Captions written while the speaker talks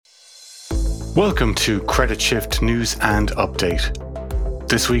Welcome to Credit Shift News and Update.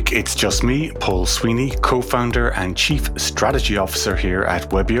 This week it's just me, Paul Sweeney, co-founder and chief strategy officer here at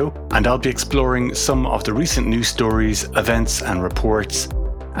Webio, and I'll be exploring some of the recent news stories, events and reports,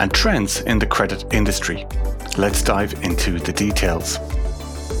 and trends in the credit industry. Let's dive into the details.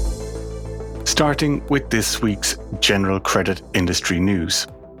 Starting with this week's general credit industry news.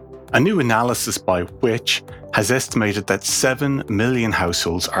 A new analysis by Which has estimated that 7 million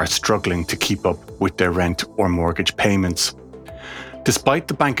households are struggling to keep up with their rent or mortgage payments. Despite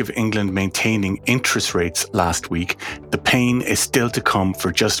the Bank of England maintaining interest rates last week, the pain is still to come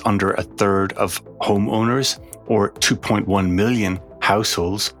for just under a third of homeowners, or 2.1 million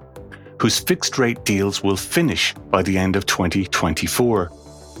households, whose fixed rate deals will finish by the end of 2024.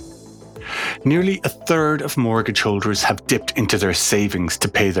 Nearly a third of mortgage holders have dipped into their savings to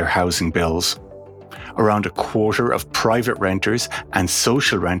pay their housing bills. Around a quarter of private renters and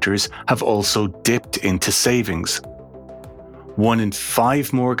social renters have also dipped into savings. 1 in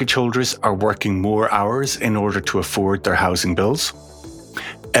 5 mortgage holders are working more hours in order to afford their housing bills.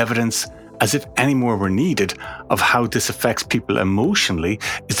 Evidence, as if any more were needed, of how this affects people emotionally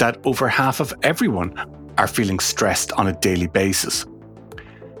is that over half of everyone are feeling stressed on a daily basis.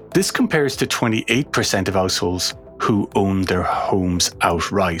 This compares to 28% of households who own their homes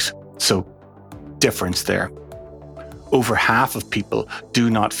outright. So, difference there. Over half of people do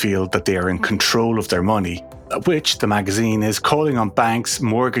not feel that they are in control of their money, which the magazine is calling on banks,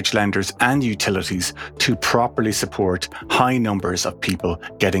 mortgage lenders and utilities to properly support high numbers of people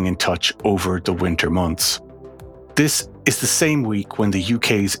getting in touch over the winter months. This is the same week when the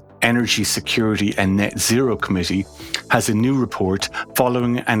UK's Energy Security and Net Zero Committee has a new report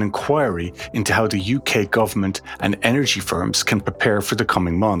following an inquiry into how the UK government and energy firms can prepare for the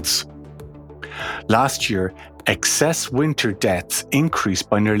coming months. Last year, excess winter deaths increased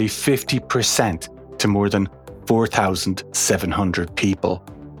by nearly 50% to more than 4,700 people.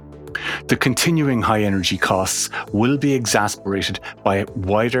 The continuing high energy costs will be exacerbated by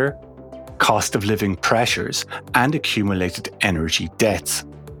wider cost of living pressures and accumulated energy debts.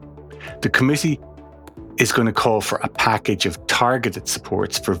 The committee is going to call for a package of targeted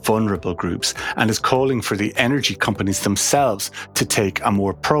supports for vulnerable groups and is calling for the energy companies themselves to take a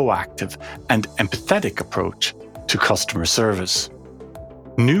more proactive and empathetic approach to customer service.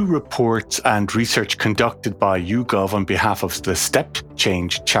 New reports and research conducted by YouGov on behalf of the Step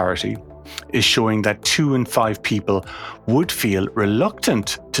Change charity is showing that 2 in 5 people would feel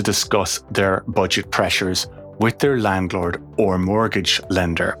reluctant to discuss their budget pressures with their landlord or mortgage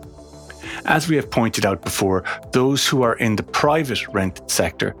lender. As we have pointed out before, those who are in the private rent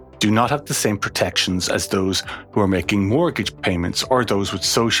sector do not have the same protections as those who are making mortgage payments or those with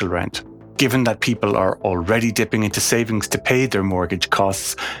social rent. Given that people are already dipping into savings to pay their mortgage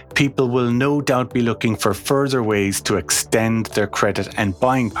costs, people will no doubt be looking for further ways to extend their credit and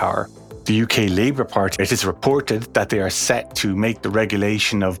buying power. The UK Labour Party, it is reported that they are set to make the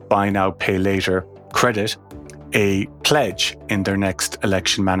regulation of buy now, pay later credit a pledge in their next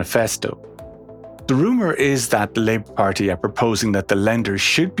election manifesto. The rumour is that the Labour Party are proposing that the lenders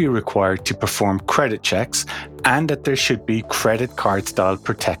should be required to perform credit checks and that there should be credit card style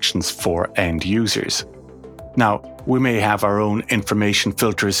protections for end users. Now, we may have our own information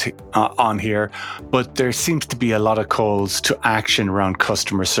filters on here, but there seems to be a lot of calls to action around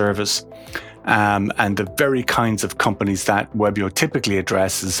customer service. And the very kinds of companies that Webio typically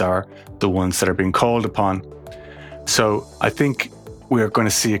addresses are the ones that are being called upon. So I think we're going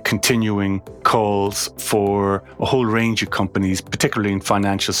to see a continuing calls for a whole range of companies, particularly in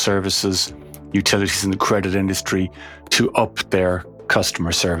financial services, utilities and the credit industry, to up their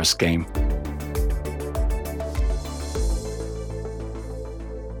customer service game.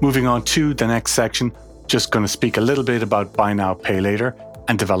 Moving on to the next section, just going to speak a little bit about buy now, pay later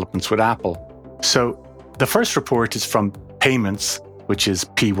and developments with Apple. So the first report is from Payments, which is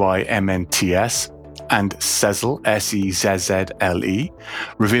PYMNTS, and Sezzle, SEZZLE,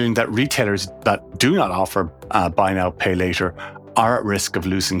 revealing that retailers that do not offer buy now, pay later are at risk of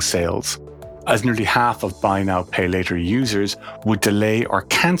losing sales, as nearly half of buy now, pay later users would delay or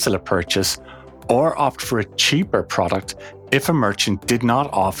cancel a purchase or opt for a cheaper product if a merchant did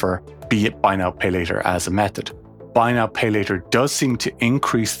not offer buy now, pay later as a method. Buy now, pay later does seem to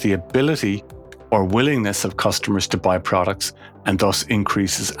increase the ability or willingness of customers to buy products and thus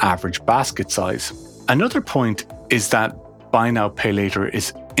increases average basket size. Another point is that buy now, pay later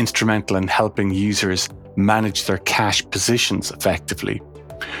is instrumental in helping users manage their cash positions effectively,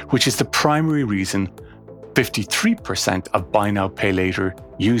 which is the primary reason 53% of buy now, pay later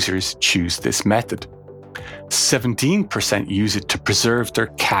users choose this method. 17% use it to preserve their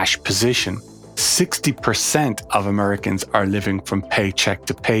cash position, 60% of Americans are living from paycheck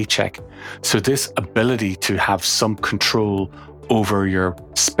to paycheck. So this ability to have some control over your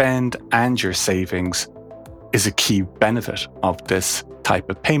spend and your savings is a key benefit of this type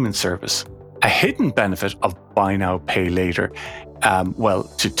of payment service. A hidden benefit of buy now, pay later,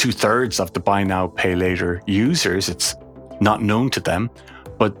 to 2/3 of the buy now, pay later users, it's not known to them,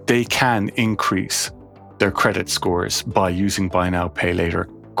 but they can increase their credit scores by using buy now, pay later,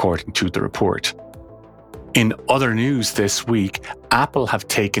 according to the report. In other news this week, Apple have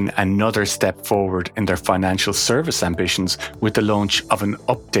taken another step forward in their financial service ambitions with the launch of an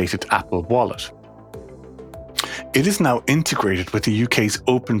updated Apple Wallet. It is now integrated with the UK's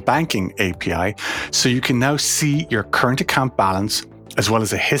Open Banking API, so you can now see your current account balance as well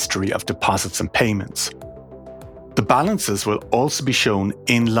as a history of deposits and payments. The balances will also be shown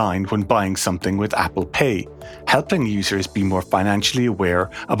in line when buying something with Apple Pay, helping users be more financially aware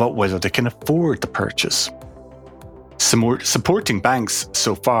about whether they can afford the purchase. Supporting banks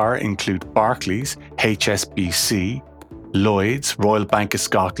so far include Barclays, HSBC, Lloyds, Royal Bank of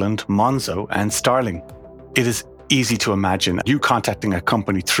Scotland, Monzo, and Starling. It is easy to imagine you contacting a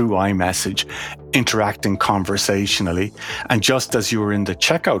company through iMessage, interacting conversationally, and just as you were in the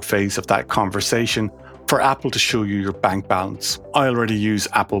checkout phase of that conversation, for Apple to show you your bank balance. I already use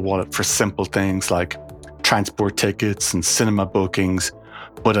Apple Wallet for simple things like transport tickets and cinema bookings,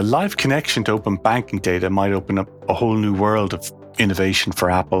 but a live connection to open banking data might open up a whole new world of innovation for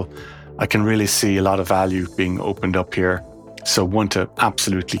Apple. I can really see a lot of value being opened up here, so one to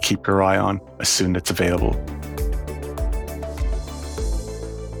absolutely keep your eye on as soon as it's available.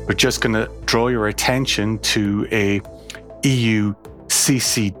 We're just going to draw your attention to a EU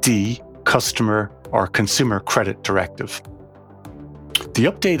CCD, Customer or Consumer Credit Directive. The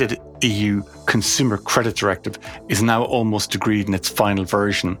updated EU Consumer Credit Directive is now almost agreed in its final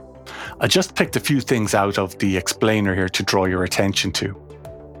version. I just picked a few things out of the explainer here to draw your attention to.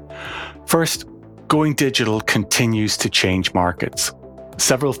 First, going digital continues to change markets.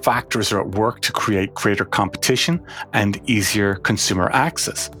 Several factors are at work to create greater competition and easier consumer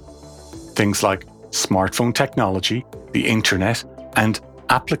access. Things like smartphone technology, the internet, and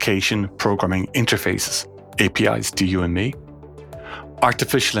application programming interfaces, APIs to you and me,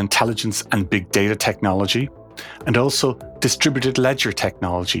 artificial intelligence and big data technology, and also distributed ledger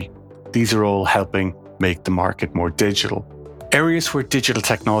technology. These are all helping make the market more digital. Areas where digital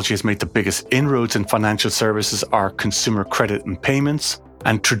technology has made the biggest inroads in financial services are consumer credit and payments,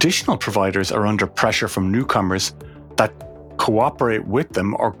 and traditional providers are under pressure from newcomers that cooperate with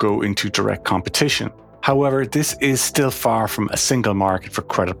them or go into direct competition. However, this is still far from a single market for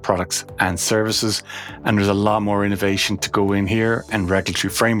credit products and services, and there's a lot more innovation to go in here and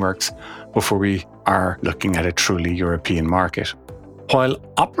regulatory frameworks before we are looking at a truly European market. While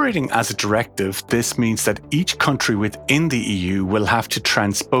operating as a directive, this means that each country within the EU will have to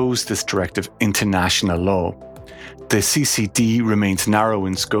transpose this directive into national law. The CCD remains narrow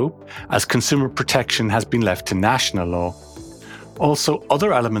in scope, as consumer protection has been left to national law. Also,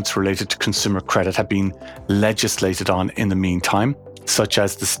 other elements related to consumer credit have been legislated on in the meantime, such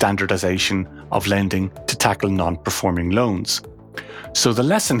as the standardization of lending to tackle non-performing loans. So the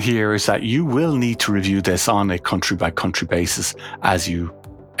lesson here is that you will need to review this on a country-by-country basis as you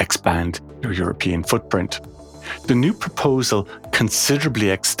expand your European footprint. The new proposal considerably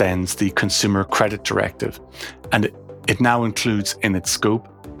extends the Consumer Credit Directive, and it now includes in its scope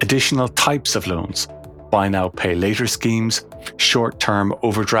additional types of loans: buy now, pay later schemes, short-term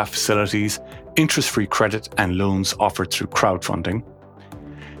overdraft facilities, interest-free credit and loans offered through crowdfunding,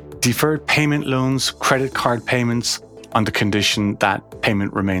 deferred payment loans, credit card payments on the condition that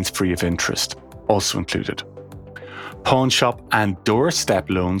payment remains free of interest, also included. Pawn shop and doorstep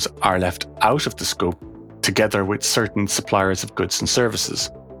loans are left out of the scope, together with certain suppliers of goods and services.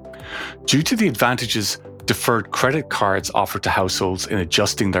 Due to the advantages deferred credit cards offer to households in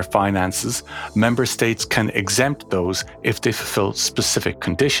adjusting their finances, member states can exempt those if they fulfill specific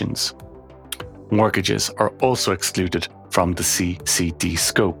conditions. Mortgages are also excluded from the CCD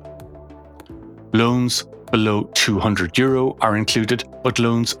scope. Loans below €200 are included, but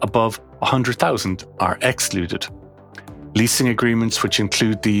loans above €100,000 are excluded. Leasing agreements, which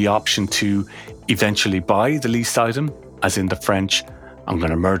include the option to eventually buy the leased item, as in the French, I'm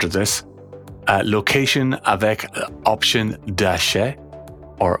going to murder this, location avec option d'achat,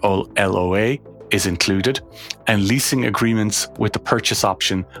 or LOA, is included, and leasing agreements with the purchase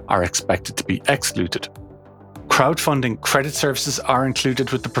option are expected to be excluded. Crowdfunding credit services are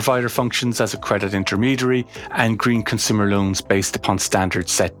included with the provider functions as a credit intermediary, and green consumer loans based upon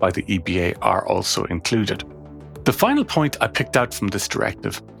standards set by the EBA are also included. The final point I picked out from this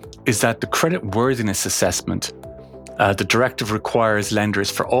directive is that the creditworthiness assessment, the directive requires lenders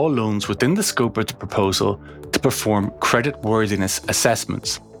for all loans within the scope of the proposal to perform creditworthiness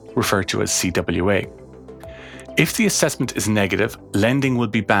assessments, referred to as CWA. If the assessment is negative, lending will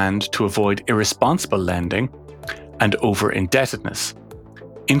be banned to avoid irresponsible lending and over-indebtedness.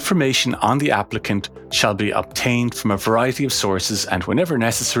 Information on the applicant shall be obtained from a variety of sources and, whenever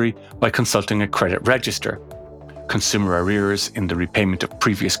necessary, by consulting a credit register. Consumer arrears in the repayment of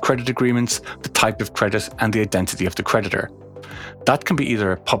previous credit agreements, the type of credit, and the identity of the creditor. That can be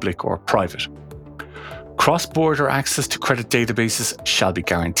either public or private. Cross-border access to credit databases shall be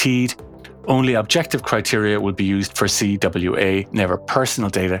guaranteed. Only objective criteria will be used for CWA, never personal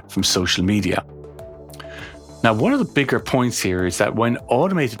data from social media. Now, one of the bigger points here is that when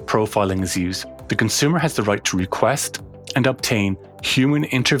automated profiling is used, the consumer has the right to request and obtain human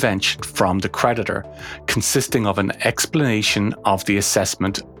intervention from the creditor, consisting of an explanation of the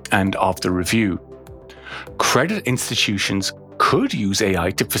assessment and of the review. Credit institutions could use AI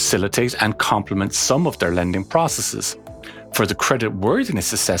to facilitate and complement some of their lending processes. For the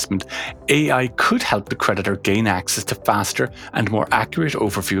creditworthiness assessment, AI could help the creditor gain access to faster and more accurate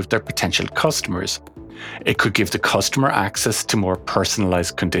overview of their potential customers. It could give the customer access to more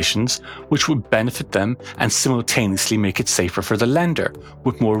personalized conditions, which would benefit them and simultaneously make it safer for the lender,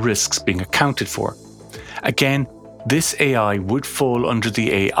 with more risks being accounted for. Again, this AI would fall under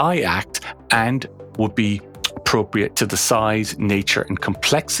the AI Act and would be appropriate to the size, nature, and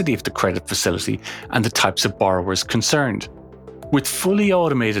complexity of the credit facility and the types of borrowers concerned. With fully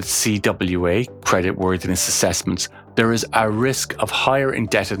automated CWA, creditworthiness assessments, there is a risk of higher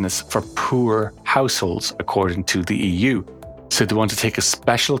indebtedness for poor households, according to the EU. So they want to take a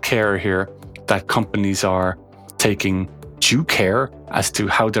special care here that companies are taking due care as to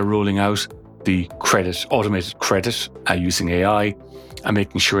how they're rolling out the automated credit using AI, and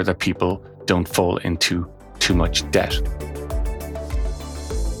making sure that people don't fall into too much debt.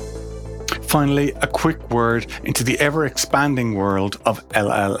 Finally, a quick word into the ever-expanding world of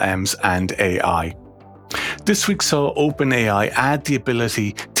LLMs and AI. This week saw OpenAI add the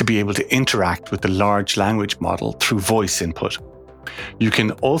ability to be able to interact with the large language model through voice input. You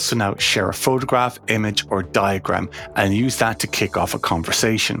can also now share a photograph, image, or diagram and use that to kick off a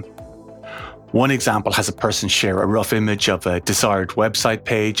conversation. One example has a person share a rough image of a desired website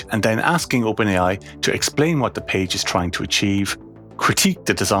page and then asking OpenAI to explain what the page is trying to achieve, critique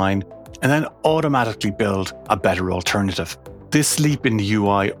the design, and then automatically build a better alternative. This leap in the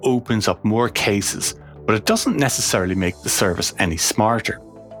UI opens up more cases, but it doesn't necessarily make the service any smarter.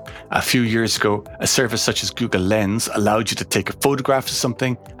 A few years ago, a service such as Google Lens allowed you to take a photograph of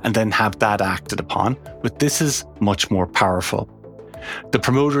something and then have that acted upon, but this is much more powerful. The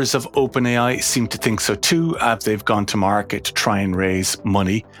promoters of OpenAI seem to think so too, as they've gone to market to try and raise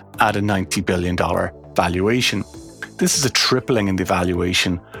money at a $90 billion valuation. This is a tripling in the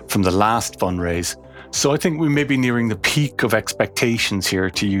valuation from the last fundraise, so I think we may be nearing the peak of expectations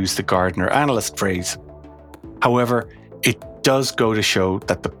here, to use the Gartner analyst phrase. However, it does go to show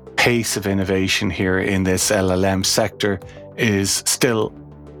that the pace of innovation here in this LLM sector is still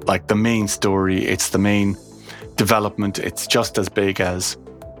like the main story. It's the main development. It's just as big as,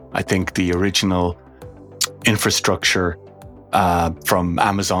 I think, the original infrastructure from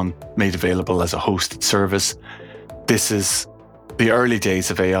Amazon made available as a hosted service. This is the early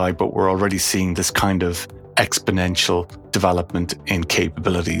days of AI, but we're already seeing this kind of exponential development in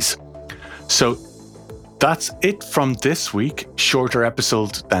capabilities. So that's it from this week. Shorter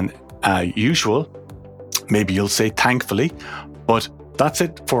episode than usual. Maybe you'll say thankfully, but that's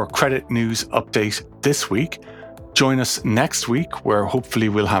it for Credit News Update this week. Join us next week, where hopefully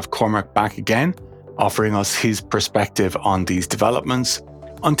we'll have Cormac back again, offering us his perspective on these developments.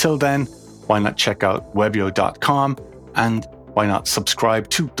 Until then, why not check out webio.com, and why not subscribe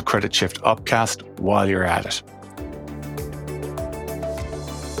to the Credit Shift Upcast while you're at it.